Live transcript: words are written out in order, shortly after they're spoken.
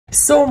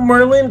So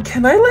Merlin,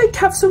 can I like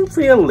have some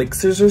free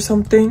elixirs or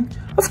something?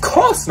 Of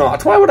course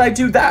not. Why would I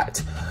do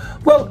that?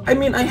 Well, I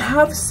mean, I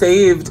have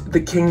saved the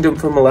kingdom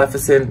from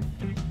Maleficent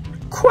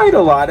quite a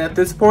lot at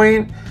this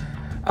point.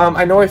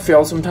 I know I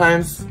fail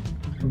sometimes,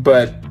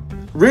 but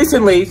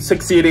recently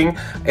succeeding.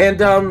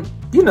 And,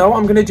 you know,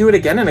 I'm gonna do it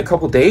again in a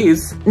couple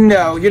days.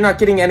 No, you're not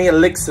getting any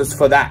elixirs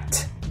for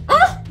that.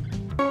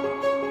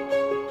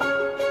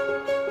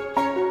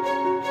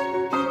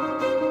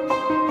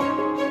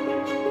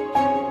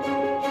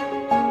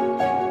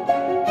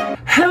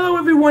 Hello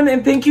everyone,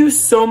 and thank you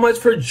so much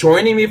for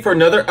joining me for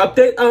another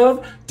update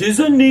of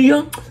Disney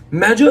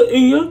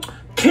Magic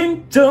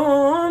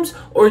Kingdoms,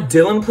 or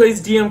Dylan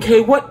Plays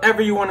DMK,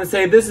 whatever you want to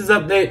say. This is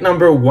update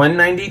number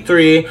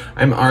 193.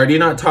 I'm already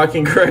not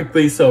talking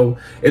correctly, so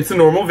it's a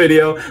normal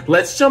video.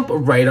 Let's jump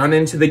right on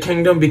into the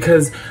kingdom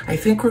because I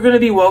think we're going to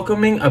be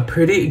welcoming a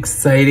pretty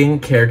exciting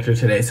character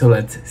today. So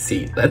let's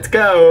see. Let's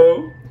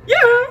go.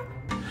 Yeah.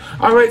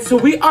 All right, so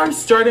we are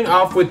starting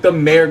off with the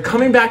mayor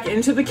coming back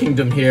into the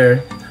kingdom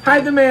here. Hi,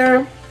 the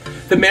mayor.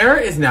 The mayor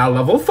is now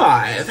level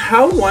 5.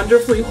 How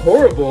wonderfully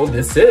horrible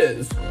this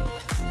is.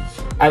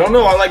 I don't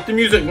know, I like the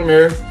music, the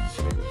mayor.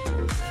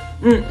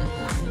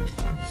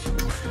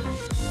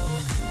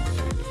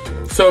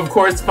 So of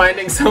course,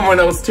 finding someone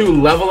else to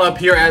level up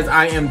here as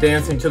I am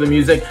dancing to the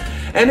music.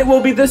 And it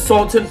will be the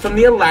Sultan from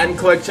the Aladdin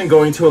collection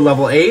going to a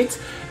level 8.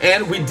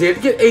 And we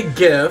did get a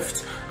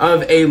gift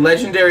of a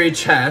legendary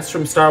chest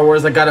from Star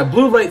Wars. I got a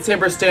blue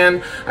lightsaber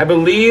stand, I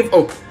believe.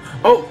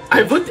 Oh,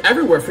 I've looked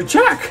everywhere for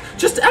Jack.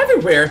 Just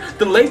everywhere.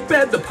 The lake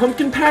bed, the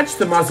pumpkin patch,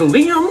 the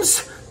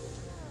mausoleums.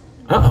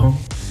 Uh-oh.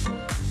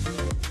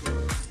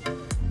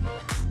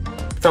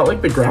 Felt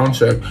like the ground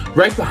shook.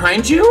 Right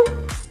behind you?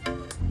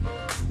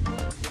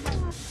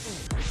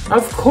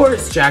 Of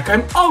course, Jack.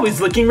 I'm always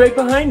looking right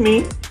behind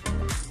me.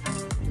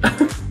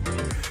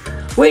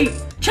 Wait,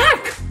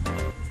 Jack!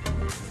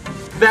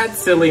 That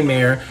silly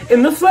mayor.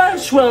 In the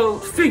flesh, well,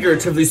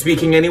 figuratively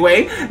speaking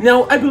anyway.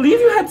 Now, I believe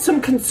you had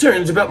some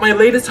concerns about my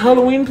latest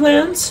Halloween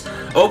plans?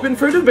 Open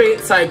for debate,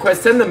 side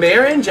quest, send the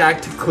mayor and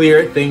Jack to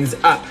clear things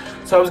up.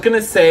 So I was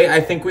gonna say,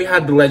 I think we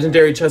had the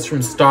legendary chest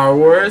from Star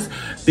Wars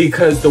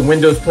because the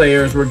Windows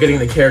players were getting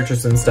the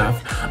characters and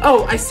stuff.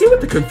 Oh, I see what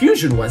the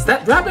confusion was.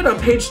 That rabbit on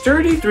page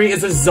 33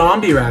 is a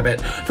zombie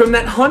rabbit from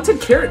that haunted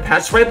carrot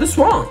patch by the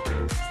swamp.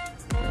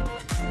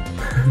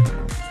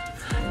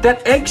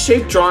 That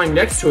egg-shaped drawing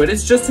next to it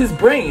is just his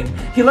brain.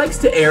 He likes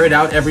to air it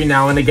out every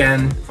now and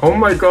again. Oh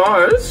my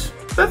gosh,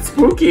 that's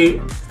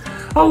spooky.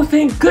 Oh,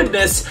 thank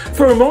goodness.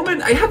 For a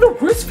moment, I had the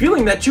worst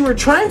feeling that you were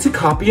trying to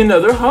copy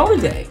another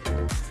holiday.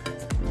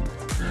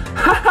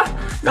 Haha,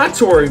 not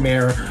to worry,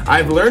 Mayor.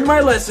 I've learned my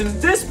lesson.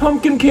 This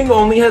Pumpkin King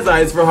only has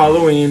eyes for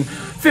Halloween,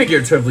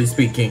 figuratively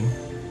speaking.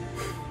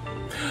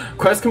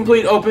 Quest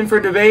complete, open for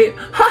debate.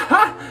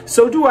 Haha,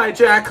 so do I,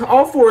 Jack.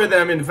 All 4 of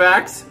them, in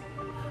fact.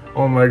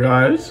 Oh my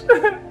gosh.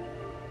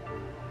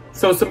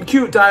 So some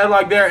cute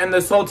dialogue there, and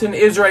the Sultan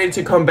is ready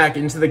to come back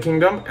into the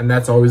kingdom, and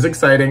that's always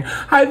exciting.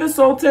 Hi, the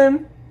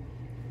Sultan.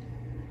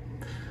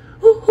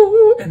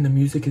 Ooh, and the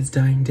music is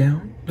dying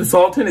down. The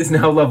Sultan is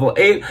now level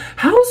 8.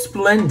 How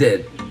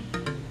splendid.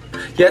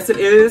 Yes, it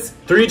is.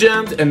 3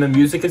 gems, and the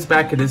music is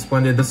back. It is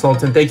splendid, the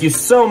Sultan. Thank you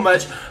so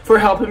much for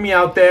helping me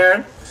out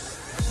there.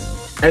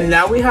 And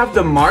now we have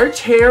the March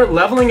Hare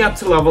leveling up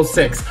to level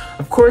 6.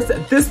 Of course,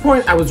 at this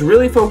point, I was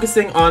really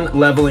focusing on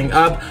leveling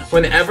up.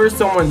 Whenever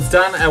someone's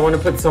done, I want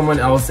to put someone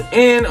else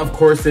in. Of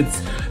course,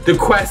 it's the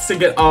quest to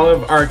get all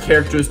of our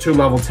characters to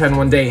level 10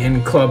 one day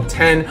in Club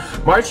 10.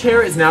 March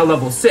Hare is now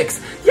level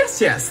 6.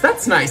 Yes,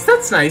 that's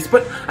nice,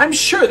 but I'm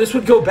sure this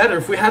would go better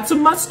if we had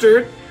some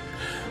mustard.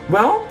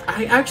 Well,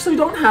 I actually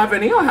don't have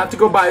any. I'll have to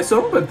go buy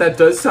some, but that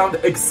does sound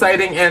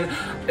exciting. And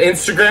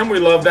Instagram, we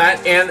love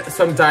that. And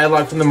some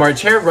dialogue from the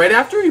March Hare right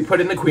after we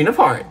put in the Queen of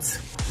Hearts.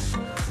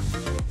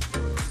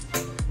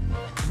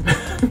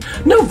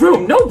 No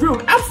room,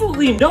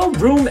 absolutely no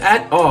room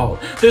at all.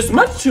 There's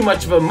much too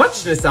much of a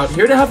muchness out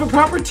here to have a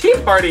proper tea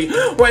party.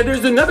 Why,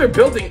 there's another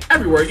building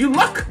everywhere you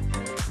look.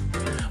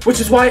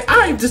 Which is why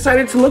I've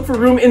decided to look for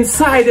room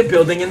inside a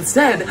building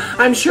instead.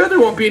 I'm sure there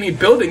won't be any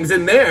buildings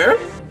in there.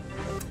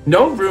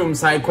 No room,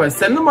 side quest.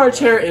 Send the March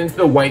Hare into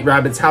the White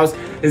Rabbit's house.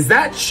 Is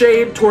that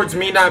shade towards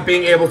me not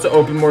being able to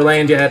open more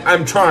land yet?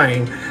 I'm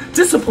trying.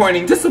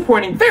 Disappointing,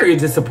 very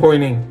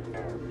disappointing.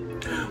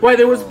 Why,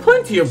 there was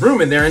plenty of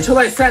room in there until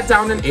I sat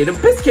down and ate a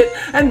biscuit,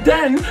 and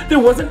then there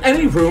wasn't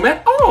any room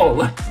at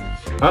all.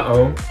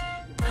 Uh-oh.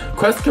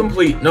 Quest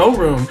complete, no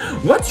room.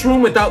 What's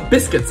room without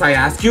biscuits, I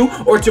ask you?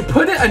 Or to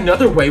put it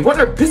another way, what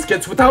are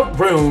biscuits without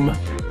room?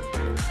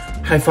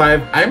 High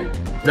five.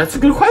 That's a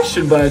good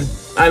question, bud.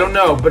 I don't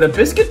know, but a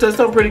biscuit does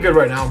sound pretty good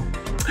right now.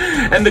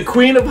 And the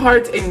Queen of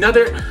Hearts,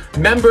 another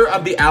member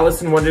of the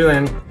Alice in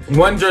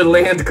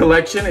Wonderland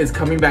collection, is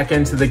coming back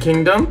into the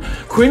kingdom.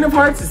 Queen of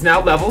Hearts is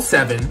now level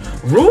 7.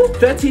 Rule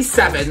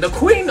 37, the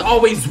Queen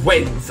always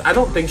wins. I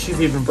don't think she's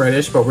even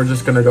British, but we're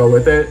just gonna go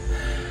with it.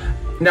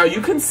 Now,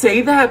 you can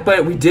say that,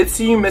 but we did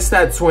see you miss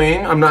that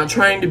swing. I'm not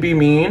trying to be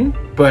mean,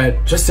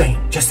 but just saying,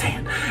 just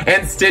saying.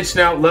 And Stitch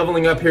now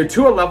leveling up here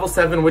to a level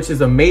 7, which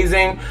is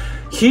amazing.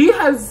 He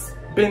has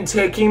been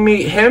taking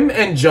me, him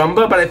and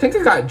Jumba, but I think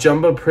I got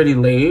Jumba pretty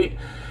late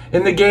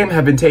in the game,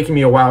 have been taking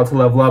me a while to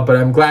level up, but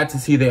I'm glad to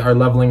see they are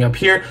leveling up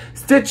here.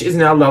 Stitch is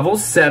now level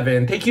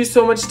 7. Thank you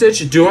so much,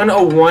 Stitch. Doing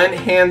a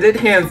one-handed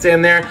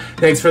handstand there.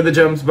 Thanks for the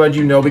jumps, bud.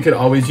 You know we could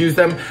always use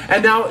them.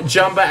 And now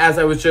Jumba, as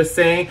I was just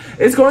saying,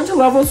 is going to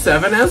level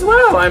 7 as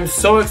well. I'm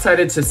so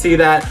excited to see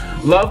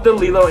that. Love the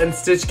Lilo and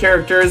Stitch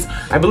characters.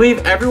 I believe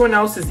everyone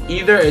else is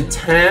either a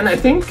 10. I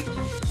think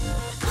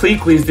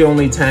Pleakley's the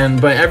only 10,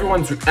 but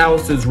everyone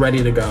else is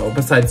ready to go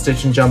besides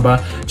Stitch and Jumba.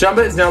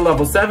 Jumba is now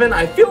level 7.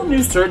 I feel a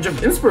new surge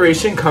of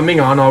inspiration coming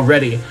on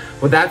already.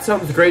 Well, that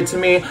sounds great to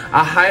me.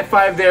 A high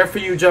five there for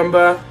you,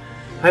 Jumba.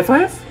 High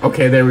five?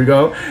 Okay, there we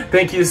go.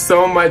 Thank you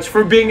so much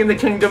for being in the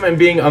kingdom and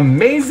being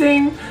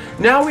amazing.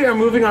 Now we are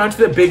moving on to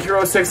the Big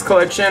Hero 6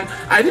 collection.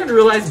 I didn't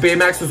realize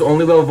Baymax was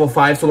only level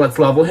 5, so let's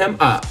level him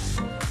up.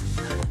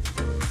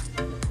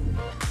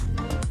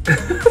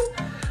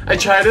 I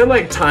try to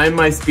like time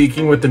my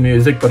speaking with the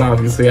music, but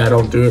obviously I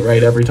don't do it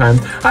right every time.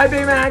 Hi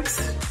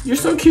Baymax, you're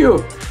so cute.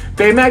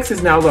 Baymax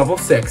is now level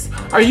 6.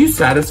 Are you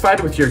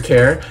satisfied with your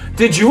care?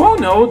 Did you all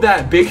know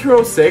that Big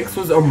Hero 6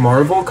 was a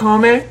Marvel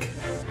comic?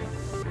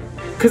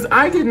 Cause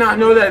I did not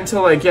know that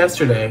until like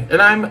yesterday,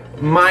 and I'm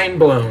mind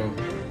blown.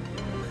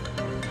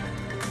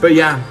 But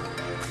yeah,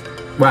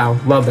 wow,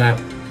 love that.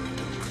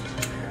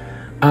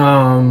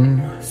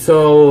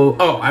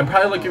 I'm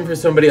probably looking for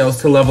somebody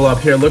else to level up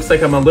here. Looks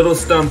like I'm a little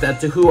stumped as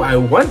to who I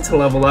want to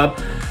level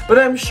up, but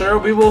I'm sure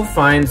we will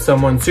find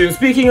someone soon.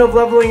 Speaking of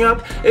leveling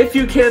up, if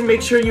you can,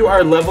 make sure you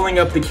are leveling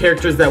up the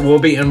characters that will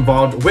be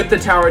involved with the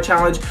Tower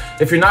Challenge.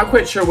 If you're not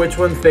quite sure which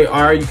ones they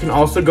are, you can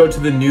also go to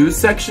the news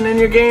section in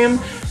your game.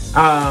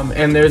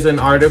 And there's an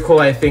article,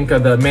 I think,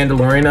 of the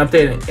Mandalorian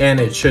update, and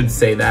it should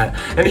say that.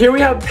 And here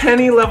we have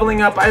Penny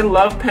leveling up. I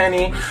love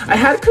Penny. I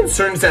had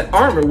concerns that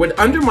armor would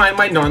undermine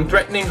my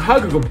non-threatening,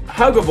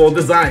 huggable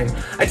design.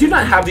 I do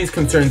not have these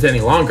concerns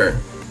any longer.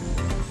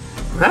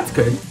 That's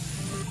good.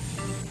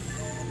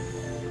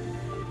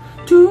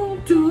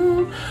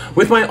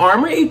 With my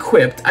armor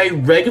equipped, I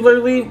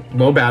regularly,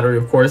 low battery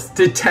of course,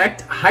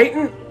 detect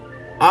heightened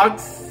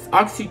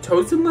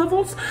oxytocin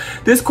levels.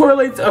 This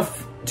correlates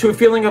to a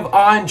feeling of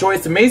awe and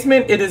joyous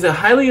amazement. It is a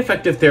highly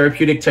effective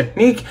therapeutic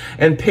technique,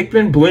 and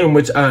Pikmin Bloom,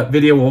 which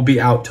video will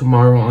be out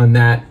tomorrow on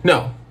that.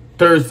 No,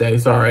 Thursday,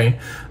 sorry,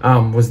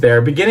 was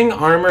there. Beginning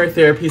armor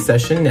therapy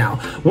session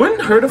now.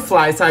 Wouldn't hurt a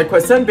fly side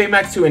quest. Send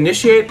Baymax to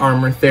initiate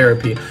armor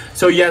therapy.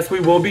 So yes, we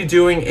will be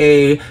doing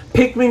a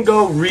Pikmin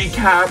Go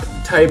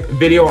recap type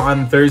video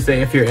on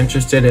Thursday if you're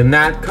interested in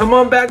that. Come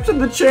on back to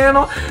the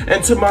channel,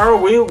 and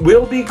tomorrow we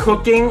will be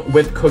cooking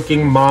with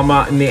Cooking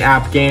Mama in the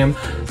app game.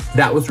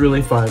 That was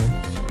really fun.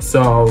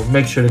 So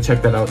make sure to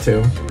check that out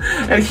too.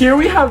 And here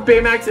we have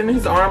Baymax in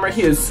his armor.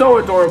 He is so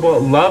adorable.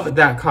 Love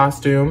that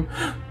costume.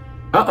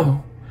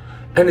 Uh-oh.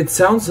 And it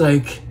sounds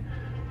like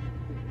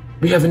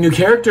we have a new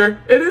character.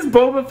 It is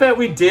Boba Fett.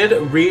 We did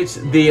reach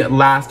the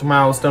last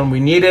milestone we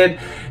needed,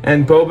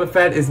 and Boba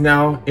Fett is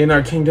now in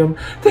our kingdom.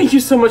 Thank you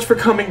so much for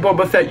coming,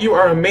 Boba Fett. You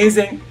are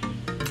amazing.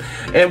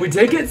 And we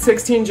did get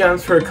 16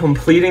 gems for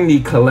completing the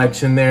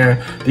collection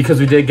there, because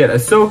we did get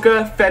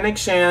Ahsoka, Fennec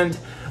Shand,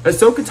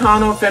 Ahsoka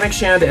Tano, Fennec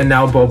Shand, and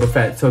now Boba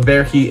Fett. So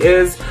there he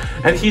is.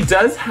 And he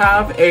does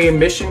have a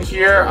mission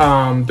here.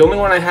 The only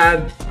one I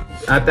had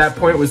at that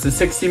point was the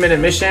 60-minute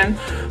mission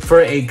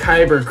for a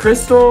Kyber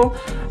crystal.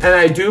 And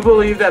I do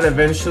believe that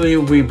eventually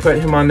we put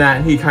him on that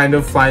and he kind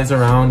of flies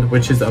around,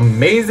 which is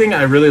amazing.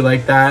 I really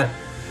like that.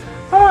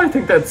 Oh, I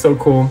think that's so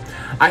cool.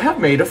 I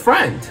have made a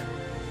friend.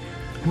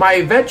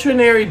 My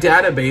veterinary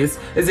database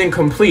is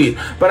incomplete,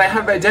 but I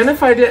have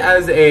identified it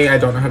as a, I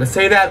don't know how to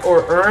say that,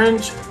 or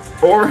orange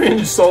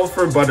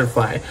sulfur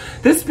butterfly.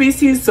 This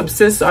species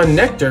subsists on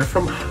nectar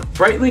from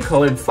brightly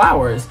colored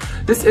flowers.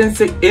 This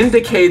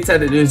indicates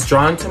that it is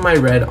drawn to my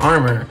red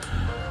armor.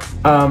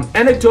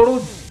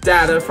 Anecdotal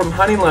data from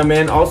Honey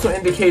Lemon also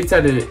indicates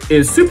that it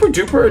is super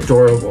duper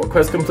adorable.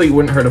 Quest complete,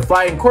 wouldn't hurt a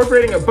fly.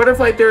 Incorporating a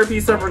butterfly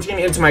therapy subroutine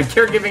into my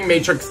caregiving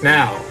matrix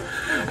now.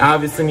 I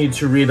obviously need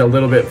to read a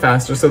little bit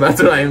faster, so that's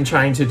what I am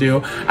trying to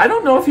do. I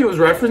don't know if he was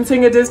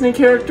referencing a Disney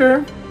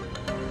character,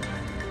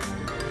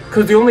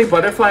 because the only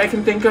butterfly I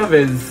can think of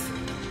is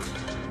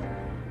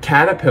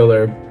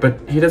Caterpillar, but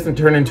he doesn't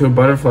turn into a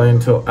butterfly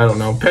until, I don't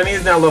know. Penny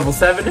is now level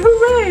 7,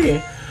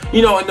 hooray!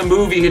 You know, in the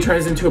movie, he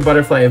turns into a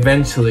butterfly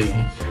eventually.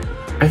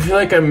 I feel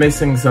like I'm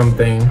missing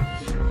something.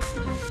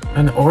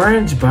 An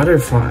orange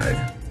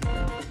butterfly.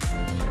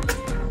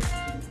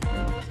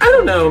 I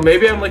don't know,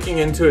 maybe I'm looking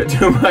into it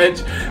too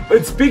much.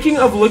 But speaking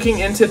of looking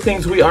into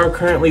things, we are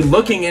currently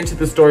looking into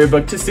the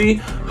storybook to see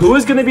who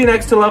is going to be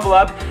next to level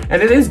up,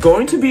 and it is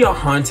going to be a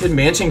Haunted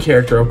Mansion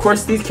character. Of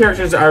course, these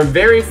characters are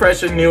very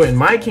fresh and new in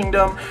my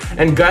kingdom,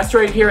 and Gus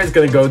right here is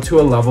going to go to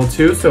a level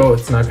 2, so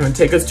it's not going to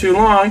take us too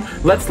long.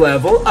 Let's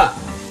level up.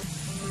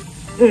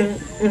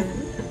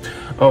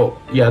 Oh,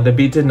 yeah, the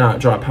beat did not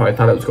drop how I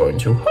thought it was going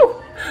to. Whew.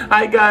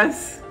 Hi,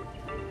 Gus.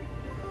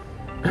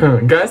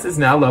 Gus is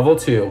now level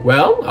 2.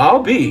 Well,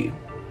 I'll be.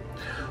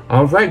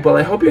 Alright, well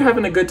I hope you're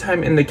having a good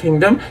time in the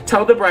kingdom.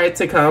 Tell the bride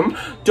to come.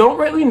 Don't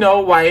really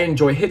know why I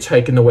enjoy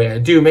hitchhiking the way I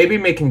do. Maybe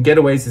making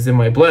getaways is in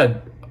my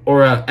blood.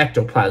 Or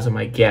ectoplasm,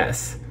 I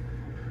guess.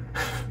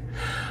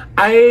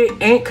 I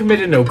ain't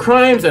committed no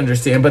crimes,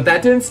 understand, but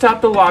that didn't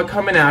stop the law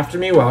coming after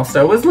me whilst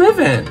I was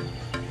living.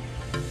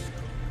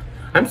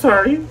 I'm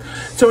sorry.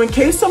 So in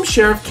case some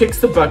sheriff kicks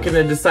the bucket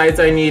and decides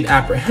I need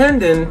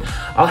apprehending,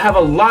 I'll have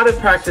a lot of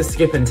practice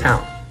skipping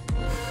town.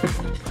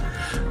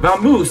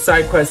 Vamoose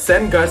side quest,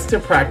 send Gus to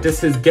practice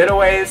his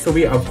getaways. So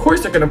we of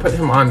course are gonna put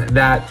him on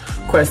that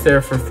quest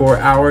there for 4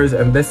 hours,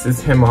 and this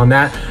is him on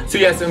that. So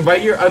yes,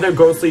 invite your other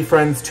ghostly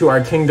friends to our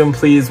kingdom,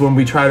 please, when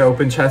we try to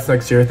open chests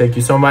next year. Thank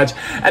you so much.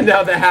 And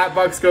now the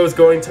Hatbox goes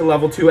going to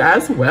level 2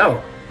 as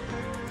well.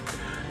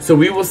 So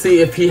we will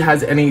see if he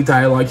has any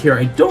dialogue here.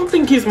 I don't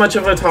think he's much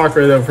of a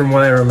talker though, from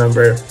what I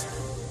remember.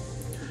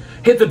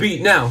 Hit the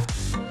beat now.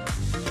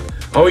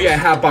 Oh yeah,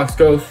 Hatbox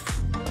Ghost.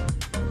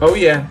 Oh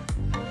yeah.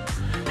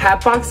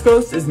 Hatbox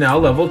Ghost is now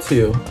level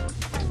 2.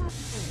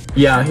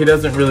 Yeah, he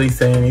doesn't really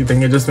say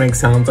anything. It just makes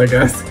sounds, I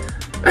guess.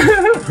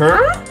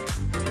 Huh?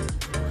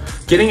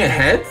 Getting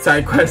ahead?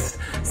 Side quest.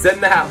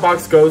 Send the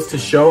Hatbox Ghost to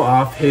show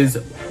off his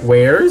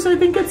wares, I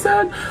think it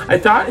said. I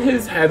thought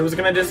his head was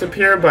gonna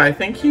disappear, but I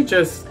think he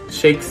just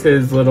shakes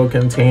his little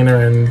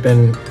container and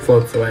then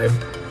floats away.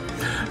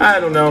 I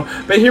don't know.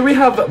 But here we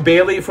have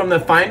Bailey from the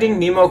Finding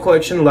Nemo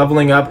collection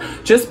leveling up.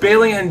 Just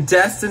Bailey and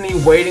Destiny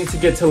waiting to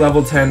get to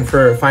level 10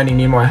 for Finding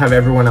Nemo. I have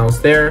everyone else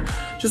there.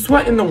 Just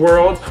what in the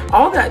world?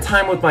 All that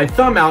time with my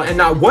thumb out and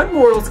not one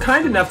mortal's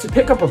kind enough to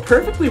pick up a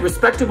perfectly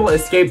respectable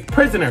escaped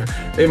prisoner.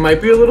 They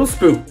might be a little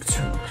spooked.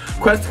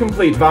 Quest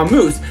complete.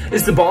 Vamoose.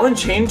 Is the ball and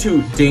chain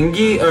too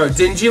dingy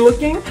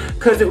looking?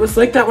 Cause it was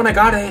like that when I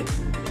got it.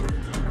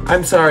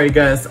 I'm sorry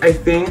guys. I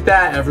think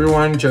that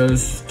everyone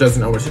just doesn't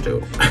know what to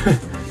do.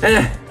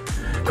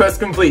 Quest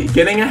complete.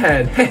 Getting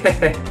ahead.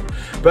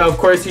 But of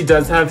course he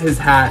does have his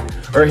hat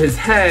or his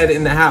head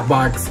in the hat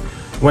box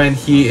when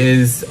he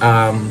is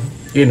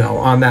you know,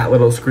 on that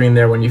little screen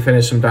there when you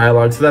finish some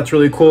dialogue. So that's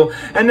really cool.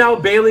 And now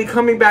Bailey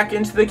coming back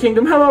into the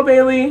kingdom. Hello,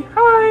 Bailey.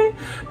 Hi.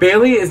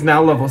 Bailey is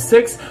now level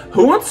 6.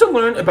 Who wants to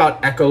learn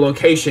about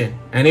echolocation?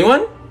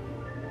 Anyone?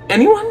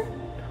 Anyone?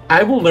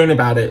 I will learn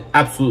about it.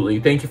 Absolutely.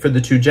 Thank you for the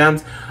 2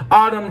 gems.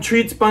 Autumn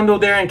treats bundle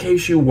there in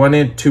case you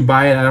wanted to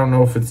buy it. I don't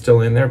know if it's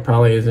still in there.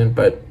 Probably isn't,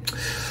 but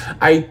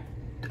I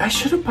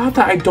should have bought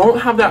that. I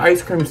don't have that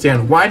ice cream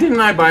stand. Why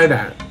didn't I buy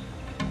that?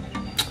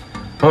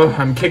 Oh,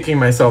 I'm kicking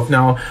myself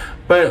now.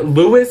 But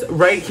Lewis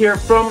right here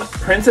from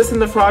Princess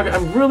and the Frog,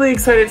 I'm really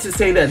excited to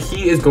say that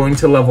he is going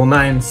to level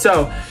 9.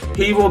 So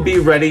he will be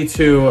ready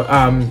to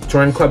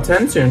join Club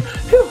 10 soon.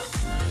 Phew.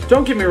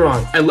 Don't get me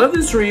wrong, I love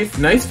this reef,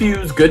 nice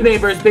views, good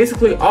neighbors.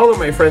 Basically all of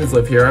my friends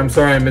live here. I'm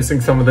sorry I'm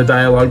missing some of the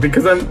dialogue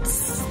because I'm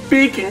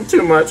speaking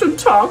too much, I'm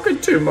talking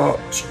too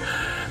much.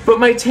 But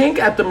my tank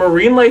at the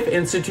Marine Life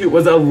Institute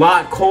was a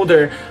lot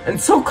colder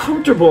and so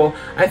comfortable.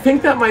 I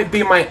think that might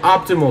be my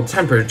optimal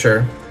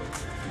temperature.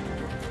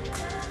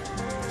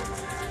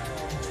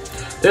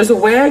 There's a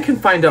way I can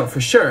find out for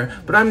sure,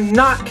 but I'm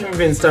not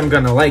convinced I'm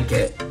gonna like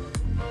it.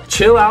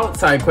 Chill out,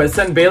 side quest.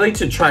 Send Bailey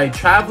to try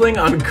traveling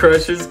on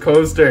Crush's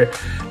coaster.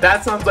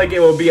 That sounds like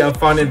it will be a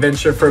fun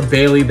adventure for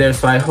Bailey there,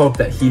 so I hope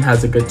that he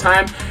has a good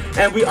time.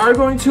 And we are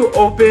going to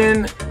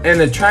open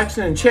an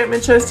attraction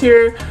enchantment chest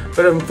here,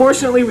 but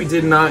unfortunately we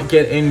did not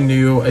get a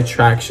new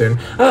attraction.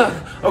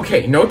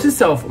 Okay, note to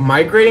self,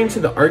 migrating to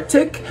the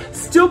Arctic?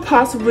 Still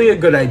possibly a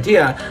good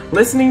idea.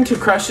 Listening to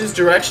Crush's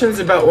directions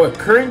about what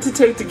current to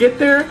take to get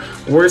there?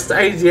 Worst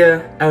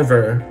idea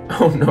ever.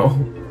 Oh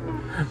no.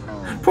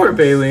 Poor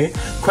Bailey.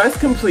 Quest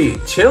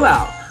complete. Chill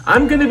out.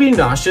 I'm gonna be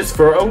nauseous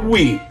for a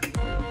week.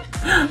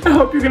 I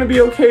hope you're gonna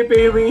be okay,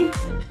 Bailey.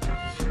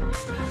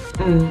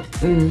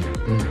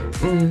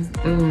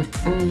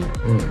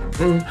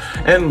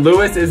 And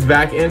Lewis is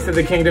back into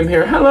the kingdom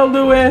here. Hello,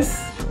 Lewis.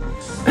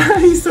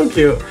 He's so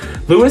cute.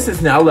 Lewis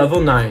is now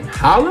level 9.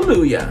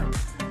 Hallelujah.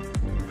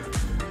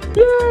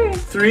 Yay.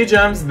 3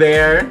 gems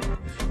there.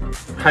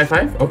 High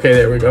five. Okay,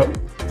 there we go.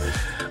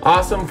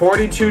 Awesome,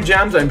 42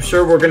 gems. I'm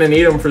sure we're gonna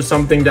need them for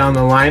something down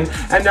the line.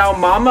 And now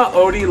Mama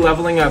Odie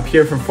leveling up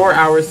here for 4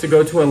 hours to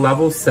go to a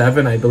level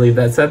 7, I believe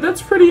that said.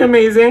 That's pretty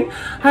amazing.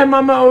 Hi,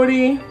 Mama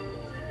Odie.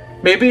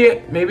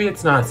 Maybe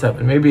it's not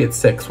 7, maybe it's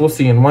 6. We'll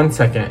see in 1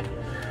 second.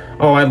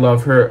 Oh, I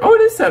love her. Oh,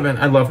 it is 7.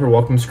 I love her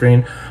welcome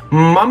screen.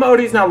 Mama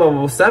Odie's now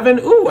level 7.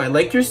 Ooh, I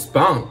like your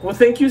spunk. Well,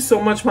 thank you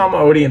so much, Mama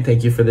Odie, and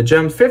thank you for the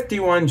gems.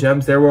 51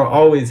 gems. There were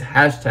always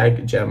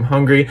hashtag gem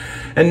hungry.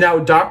 And now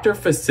Dr.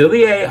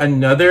 Facilier,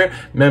 another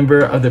member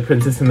of the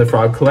Princess and the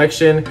Frog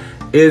collection,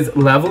 is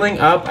leveling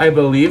up, I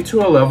believe,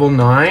 to a level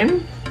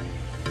 9,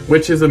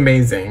 which is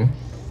amazing.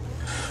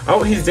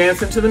 Oh, he's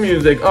dancing to the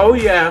music. Oh,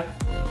 yeah.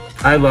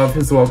 I love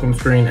his welcome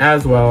screen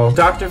as well.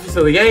 Dr.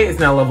 Facilier is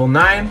now level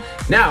 9.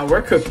 Now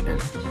we're cooking.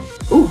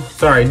 Ooh,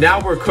 Sorry, now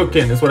we're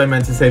cooking is what I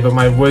meant to say, but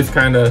my voice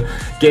kind of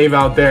gave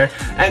out there.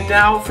 And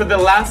now for the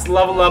last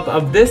level up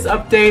of this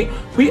update,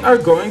 we are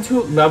going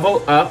to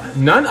level up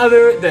none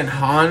other than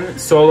Han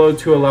Solo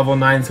to a level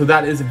 9. So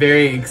that is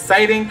very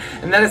exciting.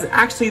 And that is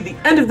actually the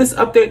end of this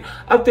update,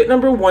 update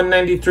number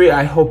 193.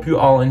 I hope you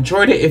all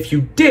enjoyed it. If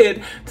you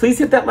did, please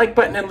hit that like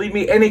button and leave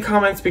me any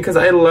comments because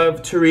I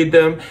love to read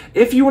them.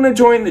 If you want to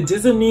join the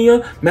Disney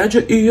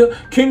Magia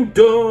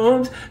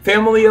Kingdoms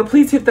family,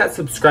 please hit that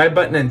subscribe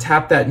button and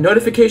tap that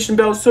notification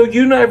bell so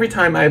you know every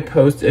time I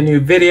post a new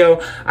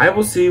video. I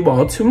will see you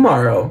all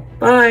tomorrow.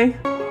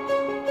 Bye.